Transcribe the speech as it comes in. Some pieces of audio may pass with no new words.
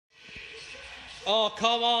Oh,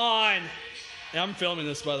 come on. Yeah, I'm filming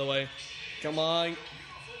this, by the way. Come on.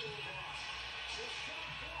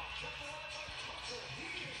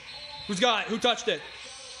 Who's got it? Who touched it?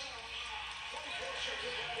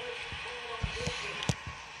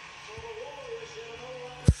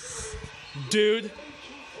 Dude,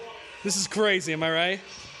 this is crazy, am I right?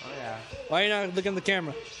 Oh, yeah. Why are you not looking at the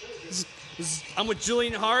camera? I'm with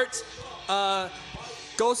Julian Hart.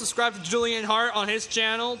 Go subscribe to Julian Hart on his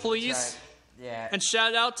channel, please. Right. Yeah. And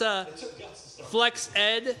shout out to Flex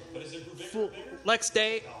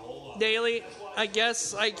Daily, I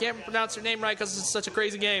guess. I can't pronounce her name right because it's such a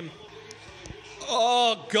crazy game.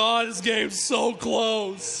 Oh, God, this game's so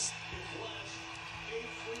close.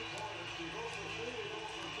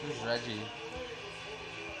 Who's Reggie?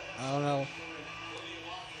 I don't know.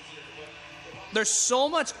 There's so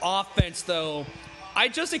much offense, though. I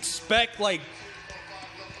just expect, like,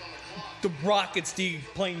 the Rockets to be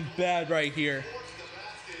playing bad right here.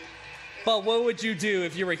 But what would you do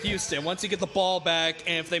if you were Houston? Once you get the ball back,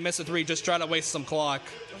 and if they miss a three, just try to waste some clock.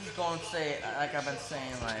 I'm just going to say, like I've been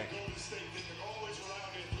saying, like...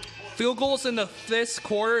 Field goals in the fifth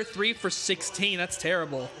quarter, 3 for 16. That's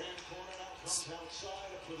terrible.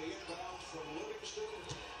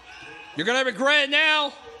 You're going to regret it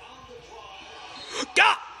now.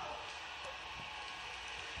 God!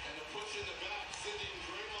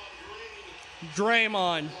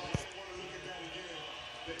 Draymond.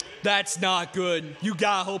 That's not good. You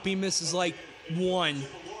gotta hope he misses like one.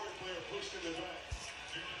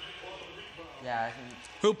 Yeah, I think...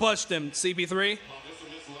 Who pushed him? CP3?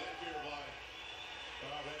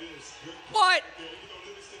 What?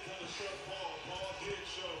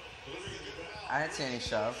 I didn't see any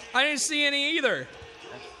shove. I didn't see any either.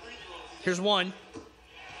 Here's one.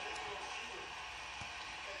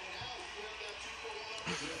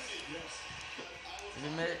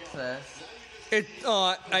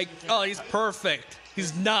 He's perfect.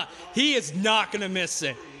 He is not gonna miss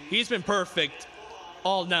it. He's been perfect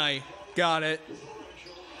all night. Got it.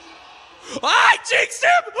 I jinxed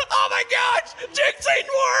him! Oh my gosh! Jinxing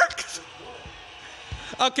worked!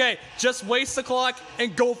 Okay, just waste the clock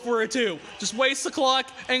and go for a two. Just waste the clock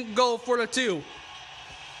and go for the two.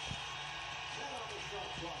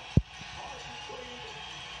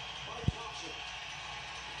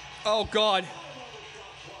 Oh, God.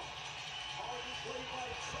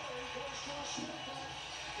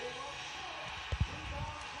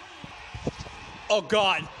 Oh,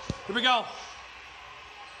 God. Here we go.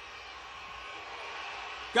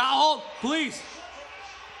 Got hold, please.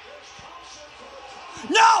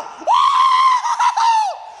 No!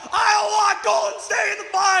 I don't want Golden State in the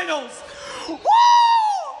finals. Woo!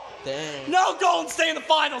 Dang. No Golden State in the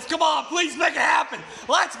finals. Come on, please make it happen.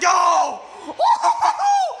 Let's go.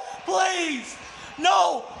 Please.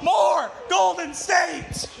 No more Golden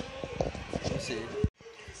State. Let's see.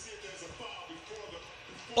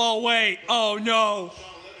 Oh, wait. Oh, no.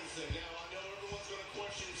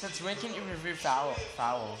 Since when can you review fouls?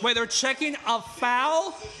 Wait, they're checking a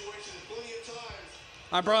foul?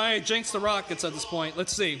 I probably jinxed the Rockets at this point.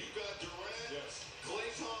 Let's see.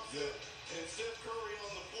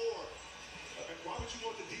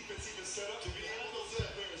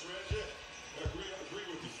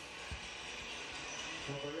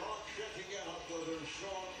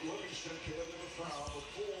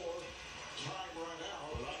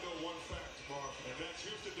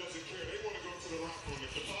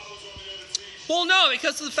 Well, no,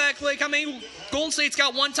 because of the fact, like, I mean, Golden State's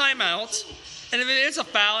got one timeout, and if it is a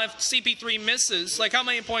foul, if CP3 misses, like, how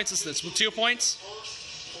many points is this? 2 points?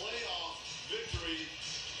 Playoff victory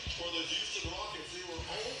for the Houston Rockets. They were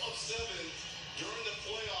 0 of 7 during the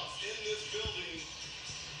playoffs in this building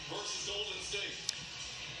versus Golden State.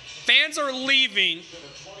 Fans are leaving.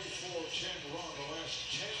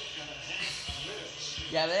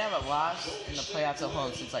 Yeah, they haven't lost in the playoffs at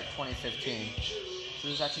home since like 2015. So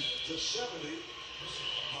this is actually...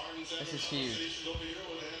 This is huge.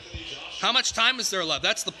 How much time is there left?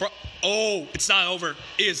 That's the Oh, it's not over.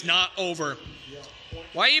 It is not over.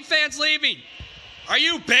 Why are you fans leaving? Are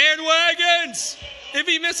you bandwagons? If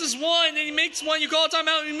he misses one and he makes one, you call a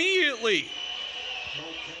timeout immediately.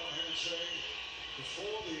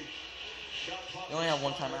 You only have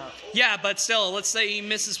one timeout. Yeah, but still, let's say he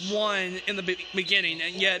misses one in the beginning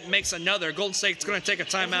and yet makes another. Golden State's going to take a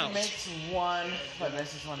timeout. If he makes one, but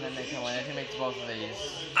misses one, then they can win. If he makes both of these.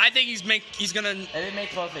 I think he's going to... If he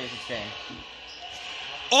makes both of these, it's game.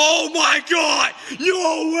 Oh, my God!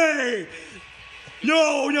 No way!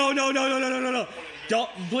 No. Don't,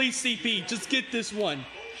 please, CP, just get this one.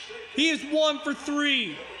 He is 1 for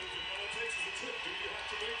 3.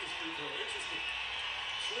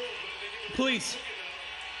 Please.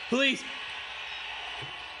 Please.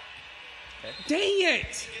 Dang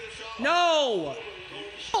it. No.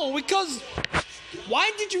 Oh, because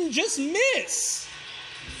why did you just miss?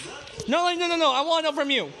 No. I want to know from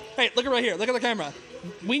you. Hey, look right here. Look at the camera.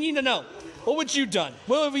 We need to know. What would you done?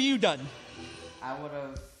 What have you done? I would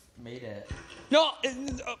have made it. No.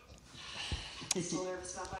 If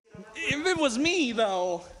it was me,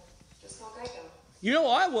 though, you know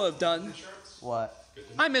what I would have done? What?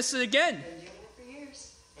 I missed it again.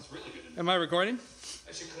 Am I recording?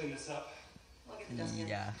 I should clean this up.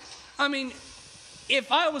 Yeah. I mean,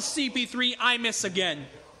 if I was CP3, I miss again.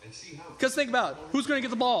 Because think about it. Who's going to get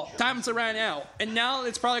the ball? Time's ran out. And now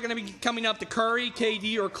it's probably going to be coming up to Curry,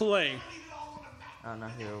 KD, or Clay. I don't know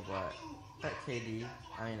who, but KD.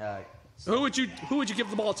 I mean, Who would you give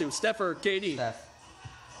the ball to? Steph or KD? Steph.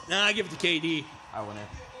 Nah, I give it to KD. I wouldn't.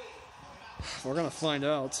 We're going to find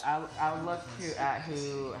out. I would look at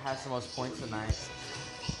who has the most points tonight.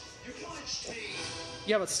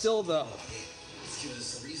 Yeah, but still, though.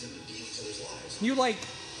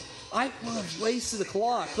 I would have wasted the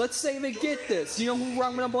clock. Let's say they get this. You know who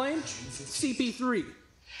I'm going to blame? CP3.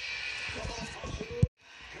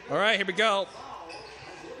 All right, here we go.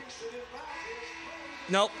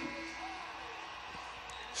 Nope.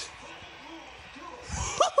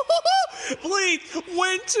 Please,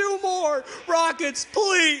 win 2 more. Rockets,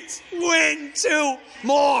 please, win 2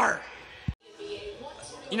 more.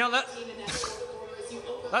 You know, that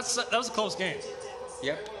was a close game.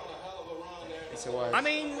 Yep. Yes, it was. I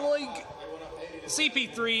mean, like,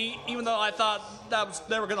 CP3, even though I thought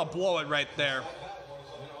they were going to blow it right there.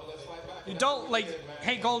 You don't,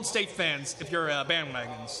 hey, Golden State fans, if you're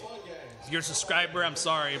bandwagons. If you're a subscriber, I'm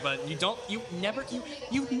sorry, but you never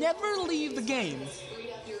leave the game.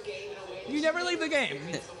 You never leave the game.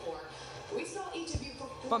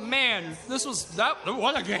 But man,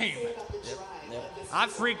 what a game. Yep. I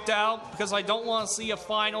freaked out because I don't want to see a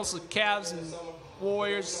finals of Cavs and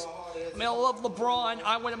Warriors. I mean, I love LeBron.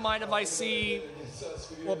 I wouldn't mind if I see,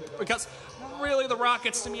 because really the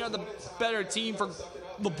Rockets to me are the better team for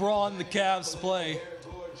LeBron and the Cavs to play.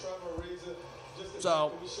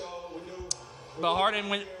 So, but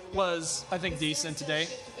Harden was, I think, decent today.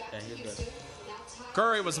 Yeah, he was good.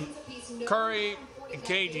 Curry and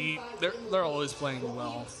KD, they're always playing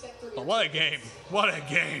well. But what a game. What a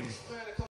game.